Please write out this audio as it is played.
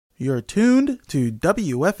You're tuned to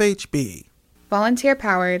WFHB.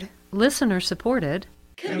 Volunteer-powered, listener-supported,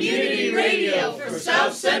 community radio for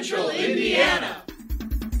South Central Indiana.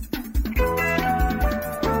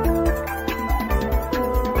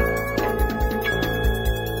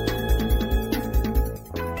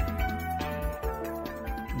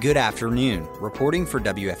 Good afternoon. Reporting for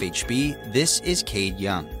WFHB, this is Cade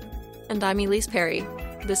Young. And I'm Elise Perry.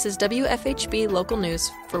 This is WFHB Local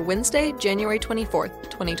News for Wednesday, January 24th,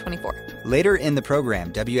 2024. Later in the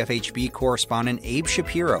program, WFHB correspondent Abe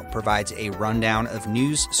Shapiro provides a rundown of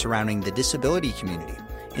news surrounding the disability community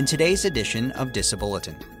in today's edition of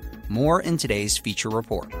Disabilitin. More in today's feature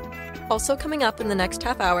report. Also coming up in the next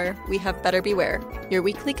half hour, we have Better Beware, your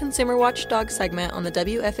weekly Consumer Watchdog segment on the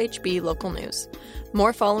WFHB Local News.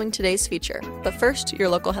 More following today's feature, but first, your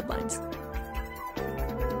local headlines.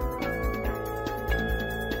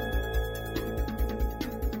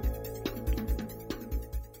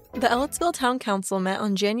 The Ellettsville Town Council met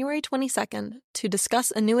on January 22nd to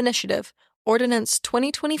discuss a new initiative, Ordinance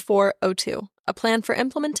 2024-02, a plan for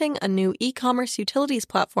implementing a new e-commerce utilities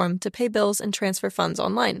platform to pay bills and transfer funds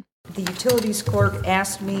online. The utilities clerk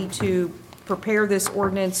asked me to prepare this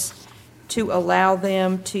ordinance to allow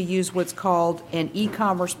them to use what's called an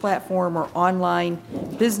e-commerce platform or online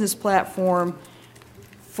business platform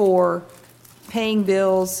for paying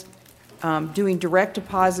bills, doing direct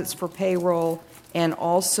deposits for payroll, and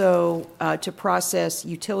also to process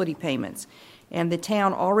utility payments. And the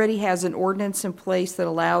town already has an ordinance in place that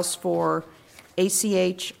allows for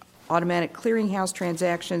ACH, automatic clearinghouse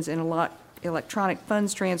transactions, and electronic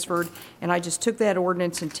funds transferred, and I just took that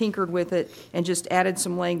ordinance and tinkered with it and just added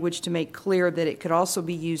some language to make clear that it could also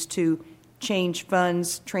be used to change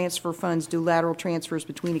funds, transfer funds, do lateral transfers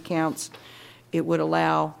between accounts. It would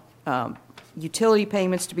allow utility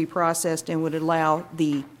payments to be processed and would allow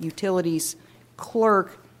the utilities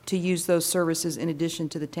clerk to use those services in addition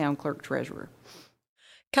to the town clerk treasurer.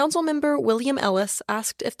 Councilmember William Ellis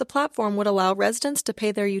asked if the platform would allow residents to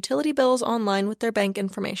pay their utility bills online with their bank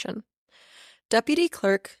information. Deputy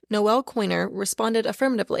Clerk Noelle Coiner responded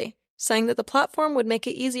affirmatively, saying that the platform would make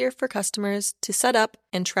it easier for customers to set up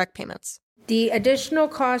and track payments. The additional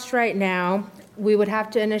cost right now, we would have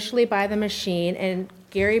to initially buy the machine, and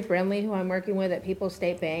Gary Brindley, who I'm working with at People's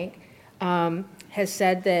State Bank, has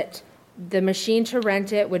said that the machine to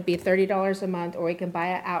rent it would be $30 a month, or we can buy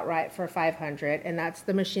it outright for $500, and that's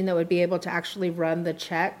the machine that would be able to actually run the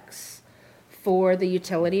checks for the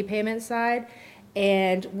utility payment side.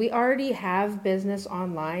 And we already have business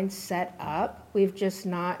online set up. We've just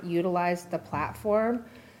not utilized the platform.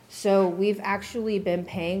 So we've actually been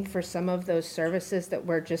paying for some of those services that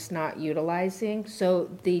we're just not utilizing. So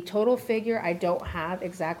the total figure I don't have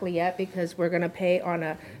exactly yet, because we're going to pay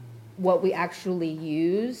on what we actually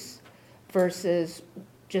use versus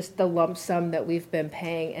just the lump sum that we've been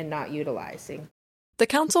paying and not utilizing. The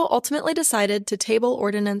council ultimately decided to table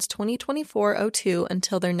Ordinance 2024-02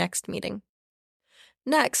 until their next meeting.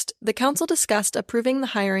 Next, the council discussed approving the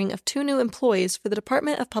hiring of 2 new employees for the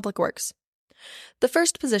Department of Public Works. The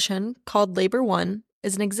first position, called Labor 1,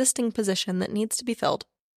 is an existing position that needs to be filled.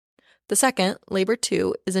 The second, Labor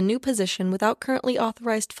 2, is a new position without currently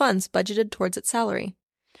authorized funds budgeted towards its salary.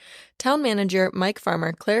 Town Manager Mike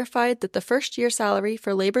Farmer clarified that the first-year salary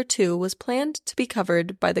for Labor 2 was planned to be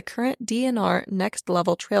covered by the current DNR Next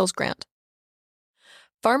Level Trails grant.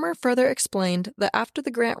 Farmer further explained that after the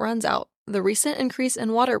grant runs out, the recent increase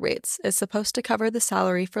in water rates is supposed to cover the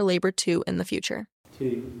salary for Labor 2 in the future.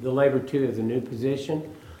 The Labor 2 is a new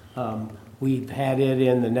position. We've had it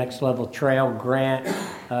in the Next Level Trail grant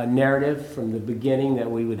narrative from the beginning that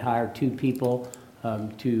we would hire 2 people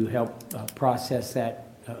to help process that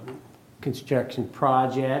construction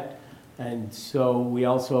project. And so we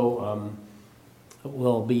also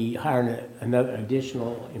will be hiring another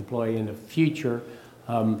additional employee in the future.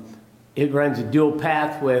 It runs a dual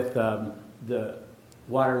path with the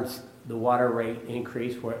water rate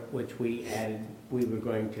increase, which we were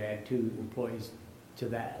going to add 2 employees to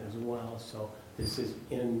that as well. So this is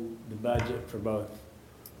in the budget for both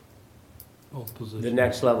positions, the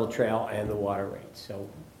Next Level Trail and the water rate. So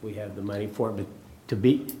we have the money for it. But to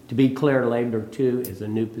be clear, Labor 2 is a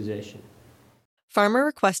new position. Farmer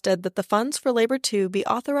requested that the funds for Labor 2 be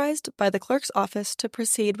authorized by the clerk's office to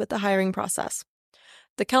proceed with the hiring process.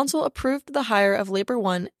 The council approved the hire of Labor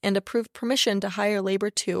 1 and approved permission to hire Labor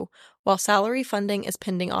 2, while salary funding is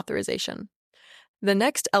pending authorization. The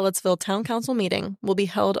next Ellettsville Town Council meeting will be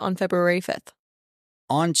held on February 5th.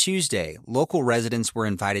 On Tuesday, local residents were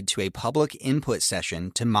invited to a public input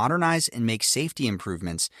session to modernize and make safety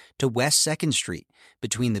improvements to West 2nd Street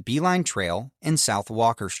between the Beeline Trail and South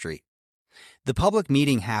Walker Street. The public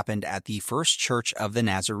meeting happened at the First Church of the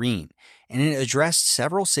Nazarene, and it addressed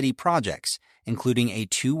several city projects, including a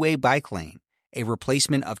two-way bike lane, a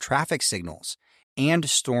replacement of traffic signals, and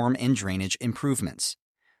storm and drainage improvements.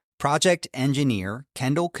 Project engineer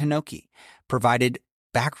Kendall Kanoki provided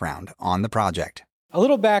background on the project. A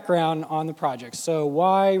little background on the project. So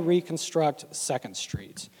why reconstruct 2nd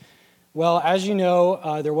Street? Well, as you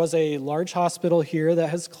know, there was a large hospital here that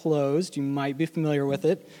has closed. You might be familiar with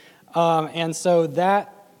it. And so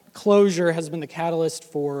that closure has been the catalyst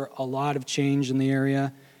for a lot of change in the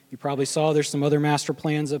area. You probably saw there's some other master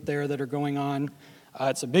plans up there that are going on.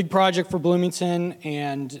 It's a big project for Bloomington,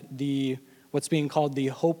 and what's being called the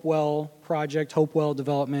Hopewell project, Hopewell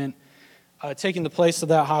development, taking the place of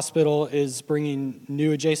that hospital is bringing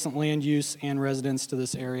new adjacent land use and residents to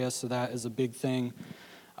this area, so that is a big thing.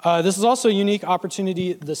 This is also a unique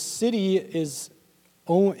opportunity. The city is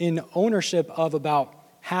in ownership of about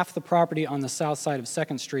half the property on the south side of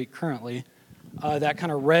 2nd Street currently. That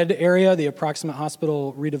kind of red area, the approximate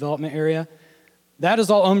hospital redevelopment area, that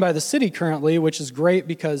is all owned by the city currently, which is great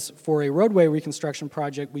because for a roadway reconstruction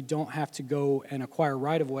project, we don't have to go and acquire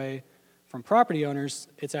right-of-way from property owners.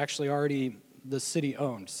 It's actually already the city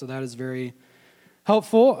owned, so that is very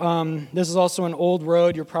helpful. This is also an old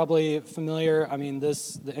road. You're probably familiar. I mean,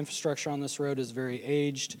 the infrastructure on this road is very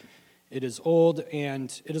aged. It is old,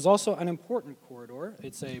 and it is also an important corridor.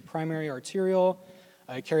 It's a primary arterial.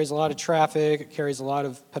 It carries a lot of traffic. It carries a lot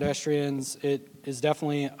of pedestrians. It is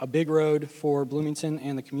definitely a big road for Bloomington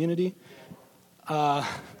and the community.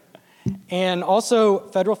 And also,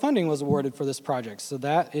 federal funding was awarded for this project, so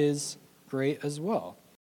that is great as well.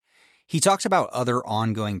 He talked about other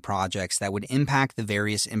ongoing projects that would impact the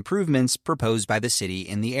various improvements proposed by the city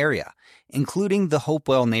in the area, including the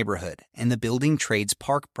Hopewell neighborhood and the Building Trades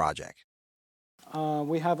Park project.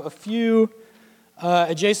 We have a few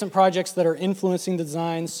adjacent projects that are influencing the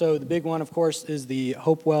design. So the big one, of course, is the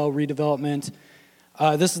Hopewell redevelopment.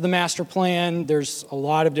 This is the master plan. There's a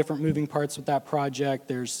lot of different moving parts with that project.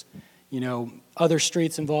 There's, other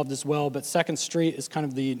streets involved as well, but 2nd Street is kind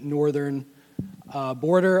of the northern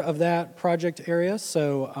border of that project area.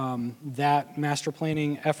 So that master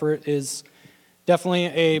planning effort is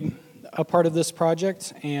definitely a part of this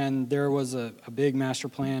project, and there was a big master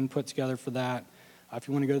plan put together for that. If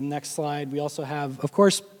you want to go to the next slide, we also have, of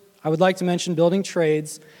course, I would like to mention Building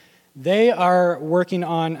Trades. They are working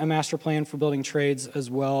on a master plan for Building Trades as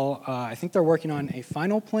well. I think they're working on a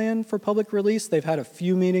final plan for public release. They've had a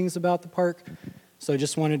few meetings about the park, so I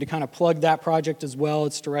just wanted to kind of plug that project as well.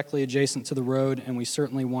 It's directly adjacent to the road, and we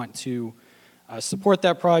certainly want to support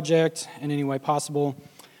that project in any way possible.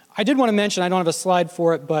 I did want to mention, I don't have a slide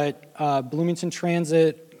for it, but Bloomington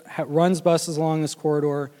Transit runs buses along this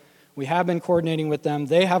corridor. We have been coordinating with them.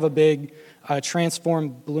 They have a big Transform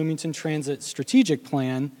Bloomington Transit strategic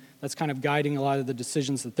plan that's kind of guiding a lot of the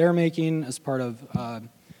decisions that they're making as part of,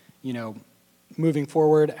 moving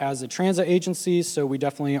forward as a transit agency. So we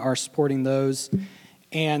definitely are supporting those.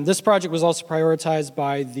 And this project was also prioritized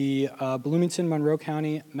by the Bloomington-Monroe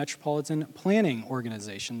County Metropolitan Planning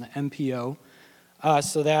Organization, the MPO.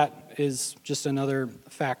 So that is just another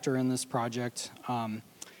factor in this project.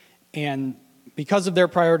 And because of their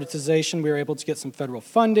prioritization, we were able to get some federal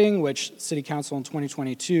funding, which City Council in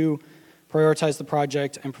 2022 prioritized the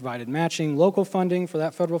project and provided matching local funding for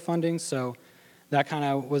that federal funding. So that kind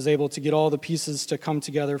of was able to get all the pieces to come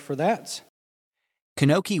together for that.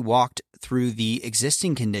 Kanoki walked through the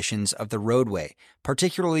existing conditions of the roadway,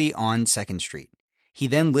 particularly on 2nd Street. He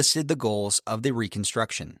then listed the goals of the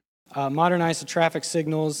reconstruction. Modernize the traffic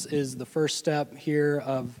signals is the first step here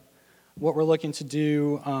of what we're looking to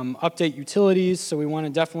do. Update utilities, so we want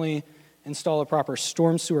to definitely install a proper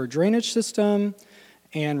storm sewer drainage system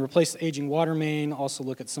and replace the aging water main, also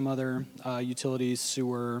look at some other utilities,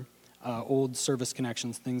 sewer, old service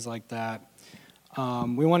connections, things like that.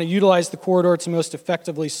 We want to utilize the corridor to most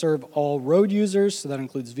effectively serve all road users, so that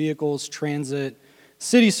includes vehicles, transit,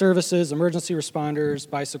 city services, emergency responders,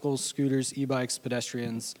 bicycles, scooters, e-bikes,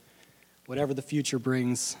 pedestrians, whatever the future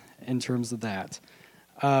brings in terms of that.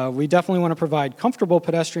 We definitely want to provide comfortable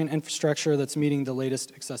pedestrian infrastructure that's meeting the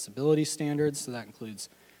latest accessibility standards, so that includes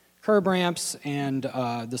curb ramps and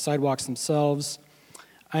the sidewalks themselves.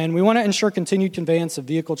 And we want to ensure continued conveyance of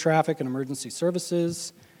vehicle traffic and emergency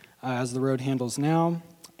services as the road handles now.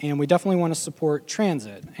 And we definitely want to support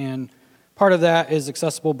transit. And part of that is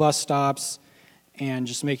accessible bus stops and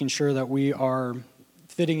just making sure that we are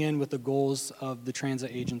fitting in with the goals of the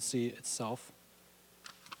transit agency itself.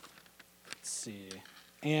 Let's see.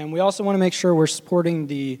 And we also want to make sure we're supporting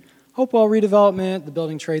the Hopewell redevelopment, the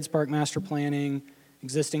Building Trades Park master planning,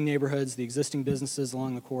 existing neighborhoods, the existing businesses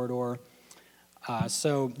along the corridor.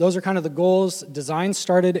 So those are kind of the goals. Design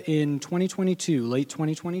started in 2022, late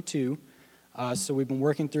 2022. So we've been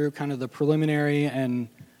working through kind of the preliminary and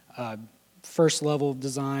first level of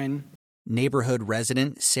design. Neighborhood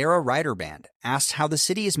resident Sarah Ryderband asked how the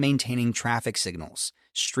city is maintaining traffic signals,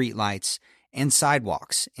 streetlights, and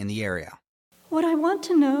sidewalks in the area. What I want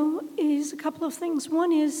to know is a couple of things.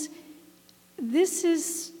 One is, this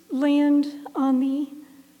is land on the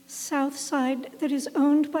south side that is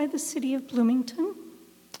owned by the city of Bloomington.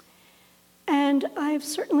 And I've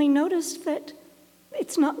certainly noticed that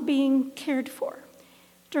it's not being cared for.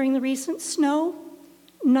 During the recent snow,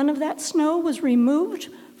 none of that snow was removed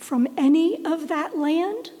from any of that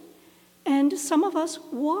land. And some of us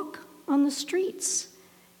walk on the streets.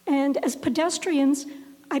 And as pedestrians,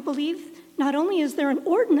 I believe not only is there an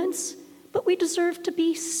ordinance, but we deserve to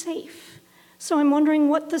be safe. So I'm wondering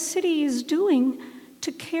what the city is doing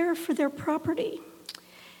to care for their property.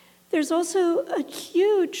 There's also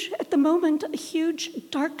at the moment, a huge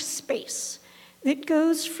dark space that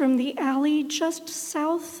goes from the alley just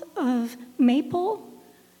south of Maple,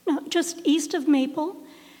 no, just east of Maple,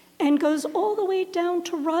 and goes all the way down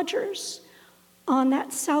to Rogers on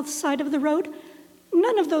that south side of the road.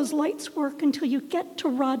 None of those lights work until you get to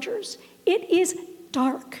Rogers. It is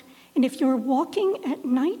dark, and if you're walking at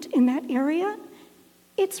night in that area,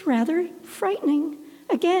 it's rather frightening.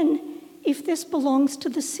 Again, if this belongs to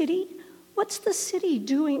the city, what's the city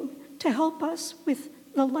doing to help us with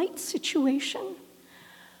the light situation?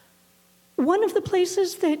 One of the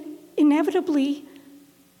places that inevitably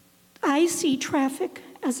I see traffic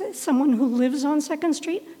as someone who lives on 2nd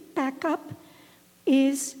Street back up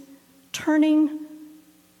is turning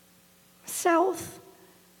south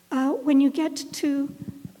when you get to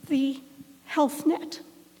the health net.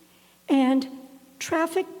 And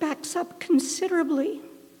traffic backs up considerably.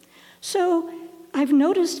 So I've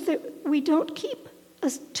noticed that we don't keep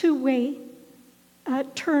a two-way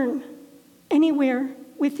turn anywhere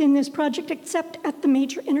within this project except at the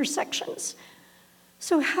major intersections.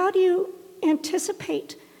 So how do you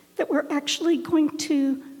anticipate that we're actually going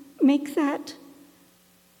to make that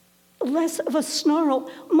less of a snarl,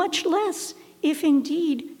 much less if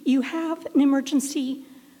indeed you have an emergency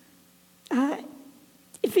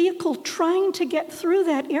vehicle trying to get through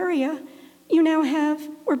that area?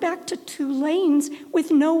 We're back to 2 lanes with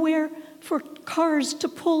nowhere for cars to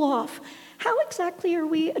pull off. How exactly are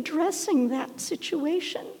we addressing that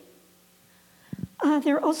situation?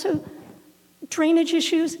 There are also drainage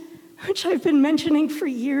issues, which I've been mentioning for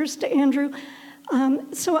years to Andrew.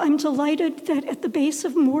 So I'm delighted that at the base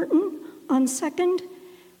of Morton on 2nd,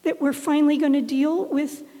 that we're finally going to deal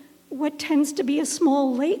with what tends to be a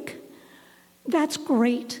small lake. That's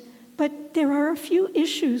great, but there are a few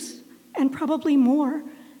issues, and probably more,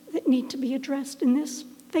 that need to be addressed in this.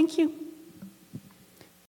 Thank you.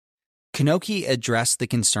 Kanoki addressed the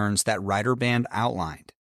concerns that Ryderband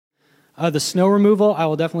outlined. The snow removal, I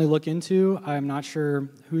will definitely look into. I'm not sure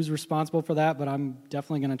who's responsible for that, but I'm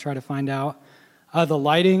definitely going to try to find out. The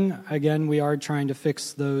lighting, again, we are trying to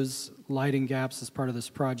fix those lighting gaps as part of this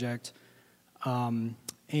project. And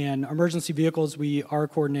emergency vehicles, we are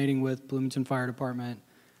coordinating with Bloomington Fire Department.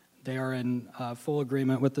 They are in full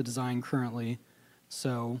agreement with the design currently.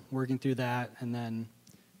 So working through that, and then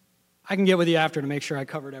I can get with you after to make sure I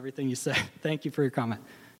covered everything you said. Thank you for your comment.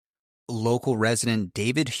 Local resident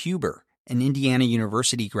David Huber, an Indiana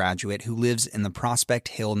University graduate who lives in the Prospect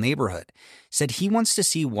Hill neighborhood, said he wants to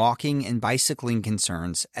see walking and bicycling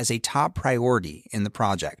concerns as a top priority in the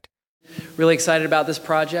project. Really excited about this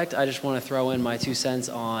project. I just want to throw in my 2 cents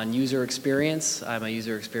on user experience. I'm a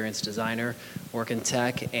user experience designer, work in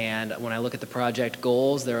tech, and when I look at the project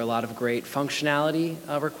goals, there are a lot of great functionality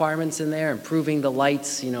requirements in there, improving the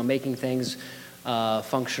lights, making things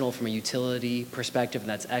functional from a utility perspective, and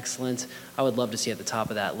that's excellent. I would love to see at the top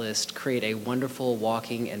of that list create a wonderful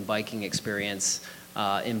walking and biking experience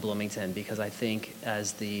in Bloomington, because I think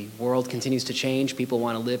as the world continues to change, people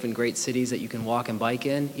want to live in great cities that you can walk and bike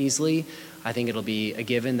in easily. I think it'll be a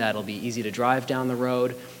given that it'll be easy to drive down the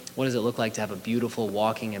road. What does it look like to have a beautiful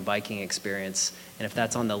walking and biking experience? And if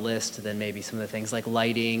that's on the list, then maybe some of the things like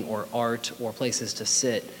lighting or art or places to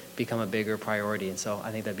sit become a bigger priority. And so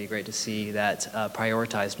I think that'd be great to see that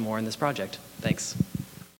prioritized more in this project. Thanks.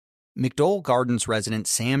 McDowell Gardens resident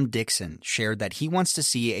Sam Dixon shared that he wants to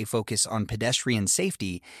see a focus on pedestrian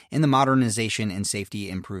safety in the Modernization and Safety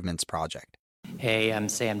Improvements project. Hey, I'm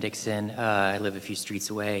Sam Dixon. I live a few streets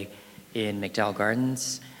away in McDowell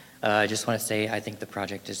Gardens. I just want to say I think the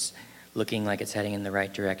project is looking like it's heading in the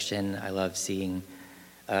right direction. I love seeing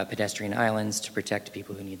pedestrian islands to protect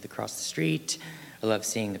people who need to cross the street. I love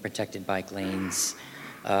seeing the protected bike lanes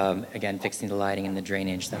Again, fixing the lighting and the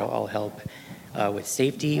drainage, that'll all help with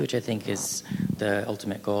safety, which I think is the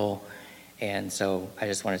ultimate goal. And so I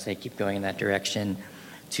just want to say keep going in that direction.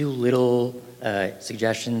 Two little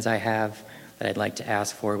suggestions I have that I'd like to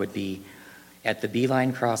ask for would be at the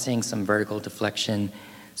B-line crossing, some vertical deflection.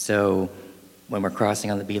 So when we're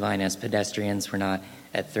crossing on the B-line as pedestrians, we're not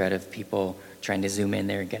at threat of people trying to zoom in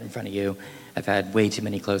there and get in front of you. I've had way too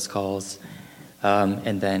many close calls.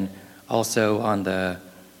 And then also on the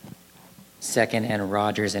 2nd and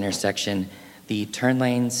Rogers intersection, the turn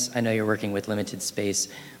lanes, I know you're working with limited space,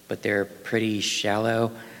 but they're pretty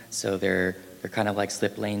shallow, so they're kind of like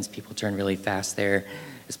slip lanes. People turn really fast there,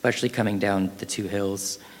 especially coming down the two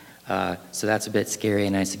hills. So that's a bit scary,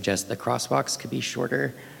 and I suggest the crosswalks could be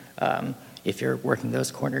shorter if you're working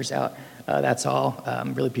those corners out. That's all.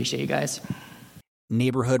 Really appreciate you guys.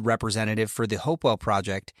 Neighborhood representative for the Hopewell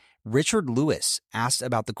project, Richard Lewis, asked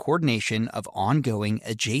about the coordination of ongoing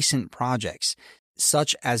adjacent projects,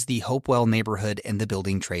 such as the Hopewell neighborhood and the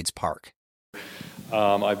Building Trades Park.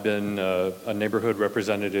 I've been a neighborhood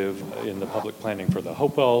representative in the public planning for the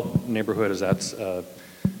Hopewell neighborhood as that's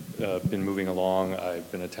been moving along. I've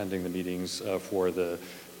been attending the meetings for the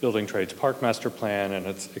Building Trades Park Master Plan, and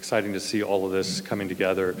it's exciting to see all of this coming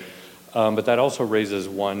together. But that also raises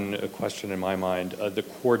one question in my mind, the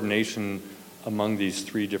coordination among these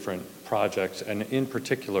three different projects, and in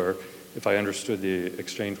particular, if I understood the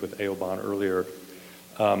exchange with Aoban earlier,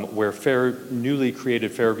 where newly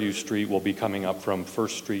created Fairview Street will be coming up from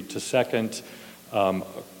 1st Street to 2nd,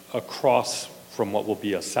 across from what will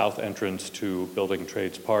be a south entrance to Building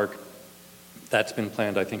Trades Park. That's been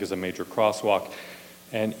planned, I think, as a major crosswalk.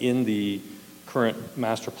 And in the current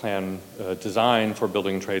master plan design for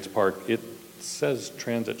Building Trades Park, it says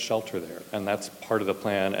transit shelter there, and that's part of the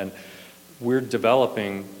plan. And we're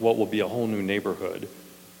developing what will be a whole new neighborhood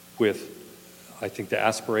with, I think the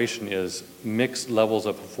aspiration is mixed levels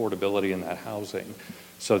of affordability in that housing.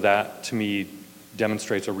 So that, to me,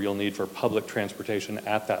 demonstrates a real need for public transportation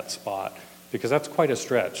at that spot, because that's quite a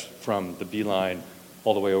stretch from the B-line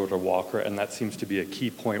all the way over to Walker, and that seems to be a key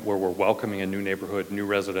point where we're welcoming a new neighborhood, new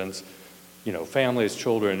residents, families,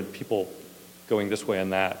 children, people going this way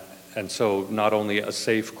and that. And so not only a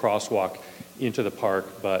safe crosswalk into the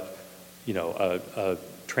park, but a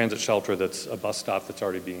transit shelter that's a bus stop that's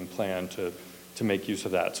already being planned to make use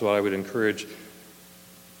of that. So I would encourage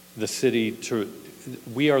the city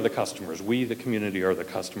we are the customers, we the community are the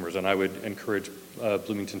customers, and I would encourage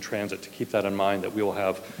Bloomington Transit to keep that in mind, that we will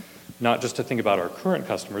have not just to think about our current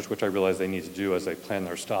customers, which I realize they need to do as they plan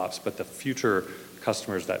their stops, but the future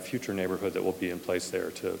customers, that future neighborhood that will be in place there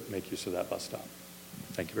to make use of that bus stop.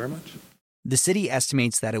 Thank you very much. The city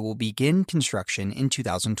estimates that it will begin construction in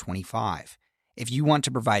 2025. If you want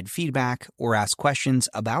to provide feedback or ask questions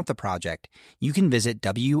about the project, you can visit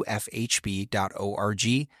WFHB.org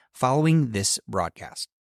following this broadcast.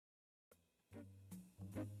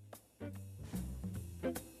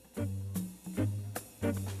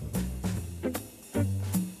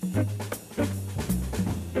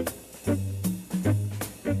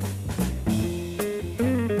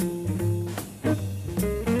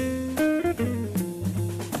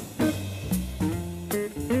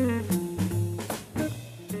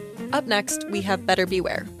 Up next, we have Better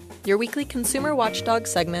Beware, your weekly consumer watchdog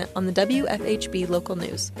segment on the WFHB local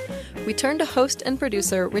news. We turn to host and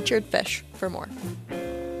producer Richard Fish for more.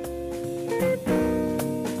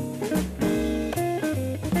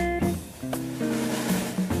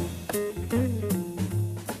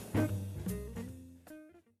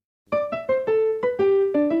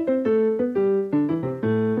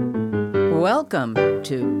 Welcome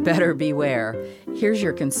to Better Beware. Here's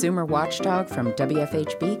your consumer watchdog from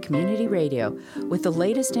WFHB Community Radio with the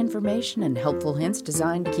latest information and helpful hints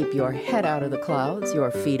designed to keep your head out of the clouds,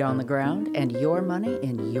 your feet on the ground, and your money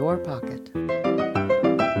in your pocket.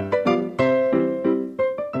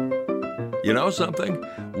 You know something?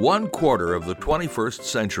 1/4 of the 21st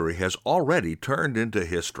century has already turned into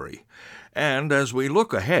history. And as we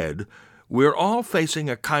look ahead, we're all facing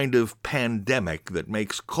a kind of pandemic that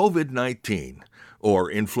makes COVID-19,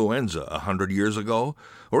 or influenza 100 years ago,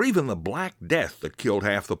 or even the Black Death that killed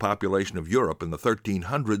half the population of Europe in the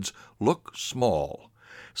 1300s, look small.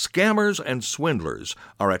 Scammers and swindlers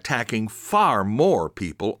are attacking far more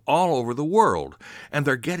people all over the world, and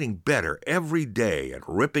they're getting better every day at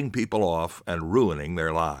ripping people off and ruining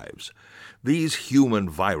their lives. These human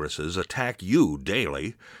viruses attack you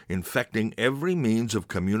daily, infecting every means of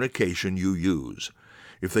communication you use.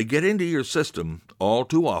 If they get into your system, all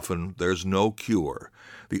too often there's no cure.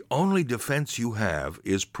 The only defense you have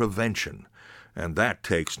is prevention. and that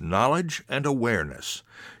takes knowledge and awareness.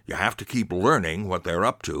 You have to keep learning what they're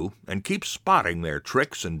up to and keep spotting their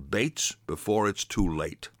tricks and baits before it's too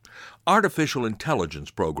late. Artificial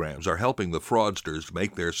intelligence programs are helping the fraudsters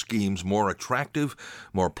make their schemes more attractive,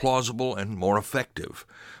 more plausible, and more effective.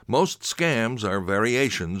 Most scams are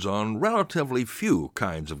variations on relatively few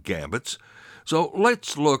kinds of gambits, so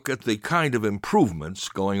let's look at the kind of improvements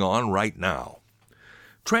going on right now.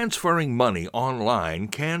 Transferring money online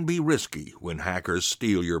can be risky when hackers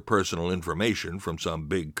steal your personal information from some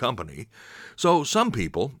big company, so some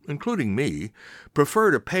people, including me,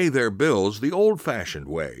 prefer to pay their bills the old-fashioned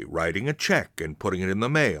way, writing a check and putting it in the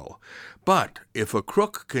mail. But if a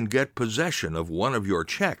crook can get possession of one of your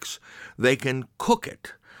checks, they can cook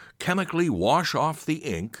it, chemically wash off the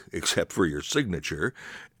ink, except for your signature,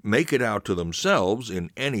 make it out to themselves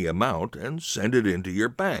in any amount, and send it into your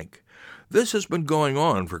bank. This has been going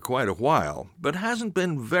on for quite a while, but hasn't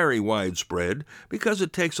been very widespread because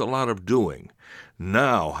it takes a lot of doing.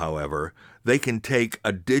 Now, however, they can take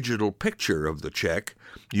a digital picture of the check,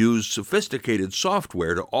 use sophisticated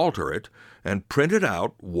software to alter it, and print it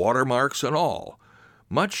out, watermarks and all.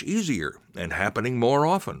 Much easier and happening more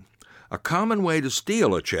often. A common way to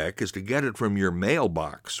steal a check is to get it from your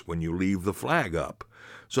mailbox when you leave the flag up.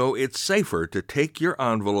 So it's safer to take your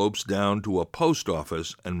envelopes down to a post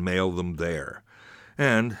office and mail them there.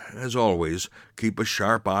 And, as always, keep a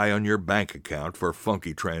sharp eye on your bank account for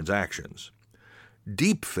funky transactions.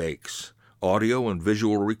 Deepfakes, audio and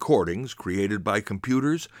visual recordings created by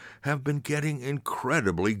computers, have been getting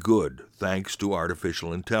incredibly good thanks to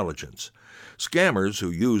artificial intelligence. Scammers who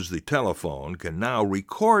use the telephone can now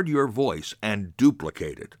record your voice and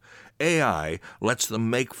duplicate it. AI lets them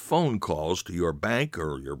make phone calls to your bank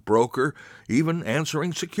or your broker, even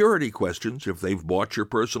answering security questions if they've bought your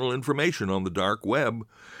personal information on the dark web,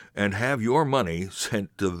 and have your money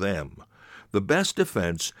sent to them. The best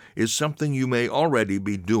defense is something you may already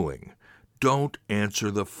be doing. Don't answer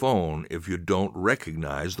the phone if you don't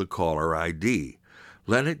recognize the caller ID.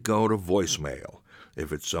 Let it go to voicemail.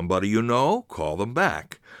 If it's somebody you know, call them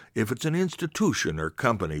back. If it's an institution or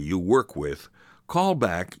company you work with, call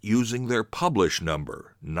back using their publish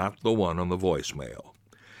number, not the one on the voicemail.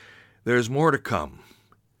 There's more to come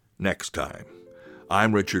next time.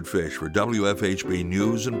 I'm Richard Fish for WFHB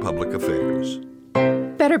News and Public Affairs.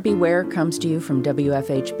 Better Beware comes to you from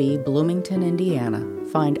WFHB Bloomington, Indiana.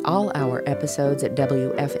 Find all our episodes at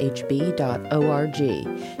WFHB.org.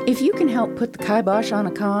 If you can help put the kibosh on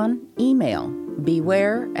a con, email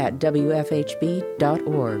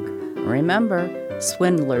beware@WFHB.org. Remember,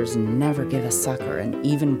 swindlers never give a sucker an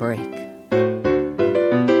even break.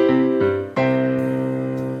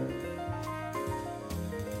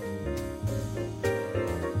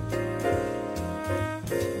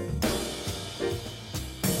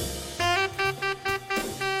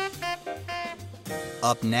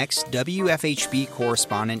 Up next, WFHB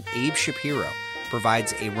correspondent Abe Shapiro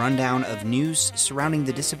provides a rundown of news surrounding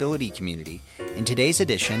the disability community in today's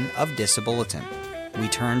edition of Disabilitin. We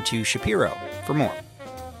turn to Shapiro for more.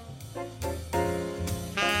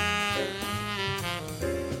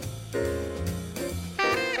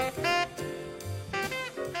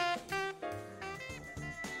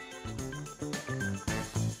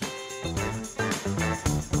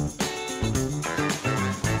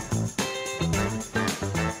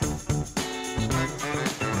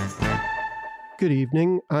 Good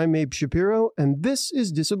evening, I'm Abe Shapiro, and this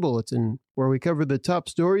is Disabilitin, where we cover the top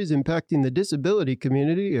stories impacting the disability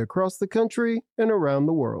community across the country and around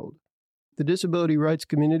the world. The disability rights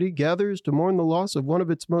community gathers to mourn the loss of one of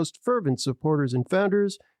its most fervent supporters and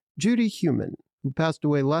founders, Judy Heumann, who passed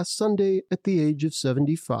away last Sunday at the age of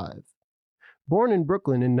 75. Born in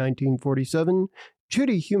Brooklyn in 1947,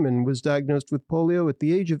 Judy Heumann was diagnosed with polio at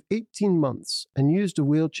the age of 18 months and used a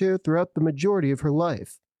wheelchair throughout the majority of her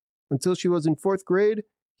life. Until she was in 4th grade,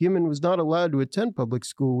 Heumann was not allowed to attend public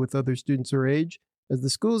school with other students her age, as the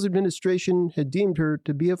school's administration had deemed her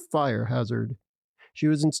to be a fire hazard. She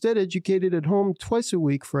was instead educated at home twice a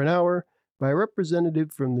week for an hour by a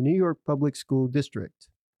representative from the New York Public School District.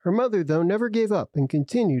 Her mother, though, never gave up and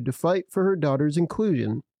continued to fight for her daughter's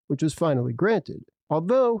inclusion, which was finally granted.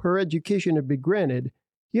 Although her education had been granted,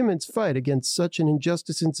 Heumann's fight against such an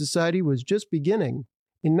injustice in society was just beginning.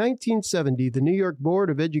 In 1970, the New York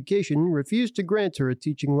Board of Education refused to grant her a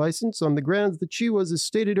teaching license on the grounds that she was, as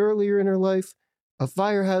stated earlier in her life, a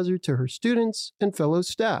fire hazard to her students and fellow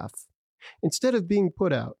staff. Instead of being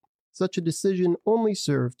put out, such a decision only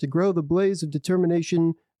served to grow the blaze of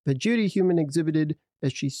determination that Judy Heumann exhibited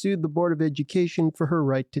as she sued the Board of Education for her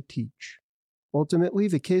right to teach. Ultimately,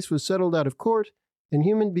 the case was settled out of court, and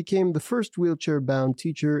Human became the first wheelchair-bound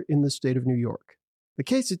teacher in the state of New York. The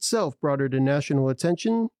case itself brought her to national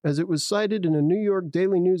attention, as it was cited in a New York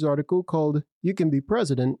Daily News article called "You Can Be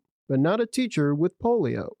President, but Not a Teacher with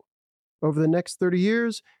Polio." Over the next 30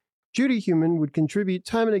 years, Judy Human would contribute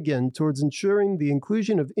time and again towards ensuring the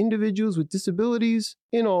inclusion of individuals with disabilities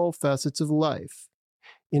in all facets of life.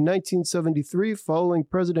 In 1973, following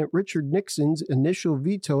President Richard Nixon's initial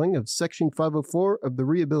vetoing of Section 504 of the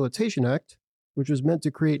Rehabilitation Act, which was meant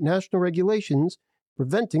to create national regulations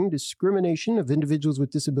preventing discrimination of individuals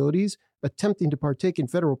with disabilities attempting to partake in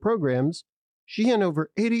federal programs, she and over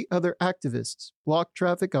 80 other activists blocked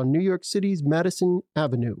traffic on New York City's Madison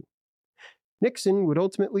Avenue. Nixon would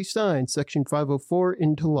ultimately sign Section 504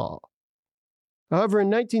 into law. However, in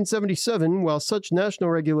 1977, while such national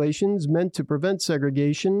regulations meant to prevent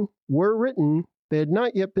segregation were written, they had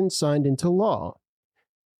not yet been signed into law.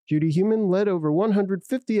 Judy Human led over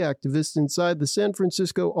 150 activists inside the San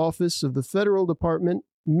Francisco office of the federal department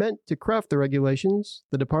meant to craft the regulations,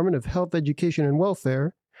 the Department of Health, Education, and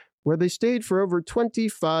Welfare, where they stayed for over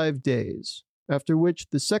 25 days, after which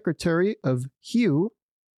the Secretary of HUE,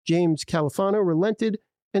 James Califano, relented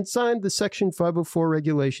and signed the Section 504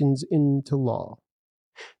 regulations into law.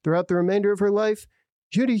 Throughout the remainder of her life,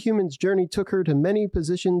 Judy Human's journey took her to many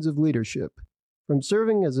positions of leadership, from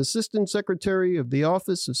serving as Assistant Secretary of the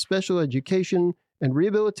Office of Special Education and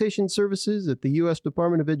Rehabilitation Services at the U.S.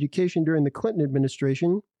 Department of Education during the Clinton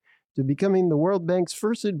administration, to becoming the World Bank's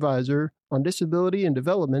first advisor on disability and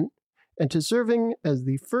development, and to serving as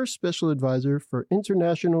the first special advisor for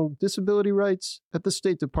international disability rights at the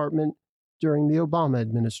State Department during the Obama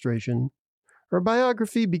administration. Her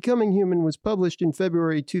biography, Becoming Human, was published in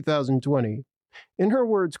February 2020. In her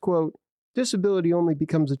words, quote, "Disability only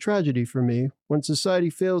becomes a tragedy for me when society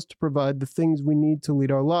fails to provide the things we need to lead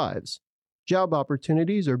our lives. Job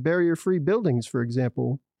opportunities or barrier-free buildings, for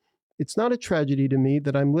example. It's not a tragedy to me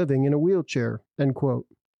that I'm living in a wheelchair," end quote.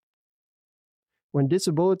 When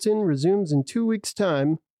Disabulletin resumes in 2 weeks'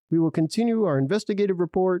 time, we will continue our investigative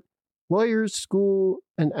report, Lawyers, School,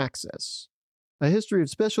 and Access, a history of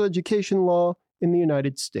special education law in the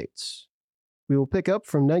United States. We will pick up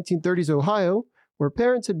from 1930s Ohio, where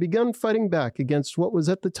parents had begun fighting back against what was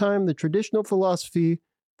at the time the traditional philosophy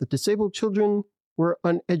that disabled children were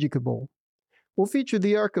uneducable. We'll feature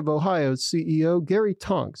the Arc of Ohio's CEO, Gary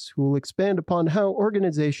Tonks, who will expand upon how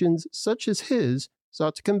organizations such as his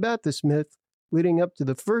sought to combat this myth, leading up to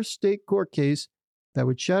the first state court case that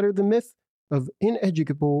would shatter the myth of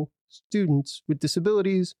ineducable students with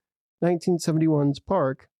disabilities, 1971's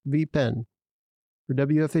Park v. Penn. For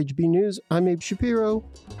WFHB News, I'm Abe Shapiro.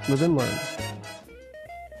 Live and learn.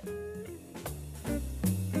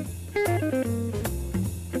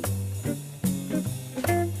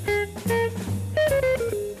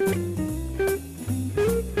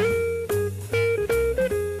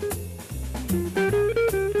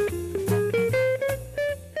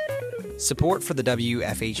 Support for the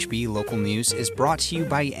WFHB local news is brought to you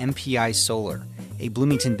by MPI Solar, a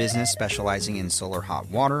Bloomington business specializing in solar hot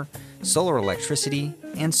water, solar electricity,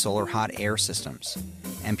 and solar hot air systems.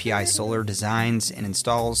 MPI Solar designs and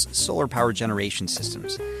installs solar power generation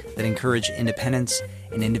systems that encourage independence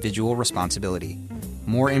and individual responsibility.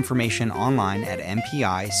 More information online at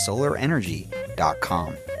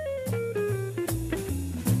mpisolarenergy.com.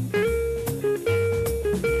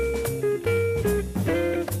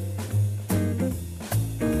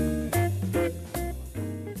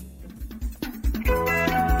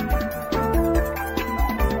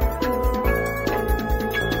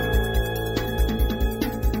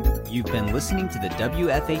 You've been listening to the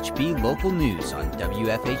WFHB local news on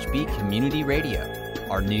WFHB Community Radio.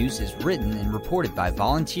 Our news is written and reported by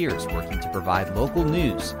volunteers working to provide local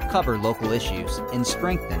news, cover local issues, and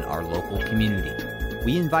strengthen our local community.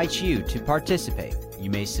 We invite you to participate. You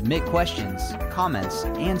may submit questions, comments,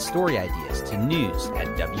 and story ideas to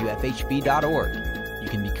news@wfhb.org. You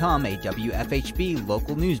can become a WFHB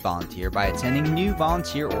local news volunteer by attending new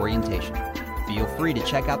volunteer orientation. Feel free to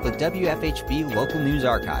check out the WFHB local news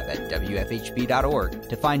archive at wfhb.org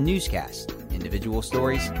to find newscasts, individual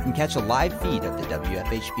stories, and catch a live feed of the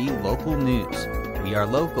WFHB local news. We are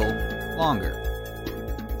local, longer.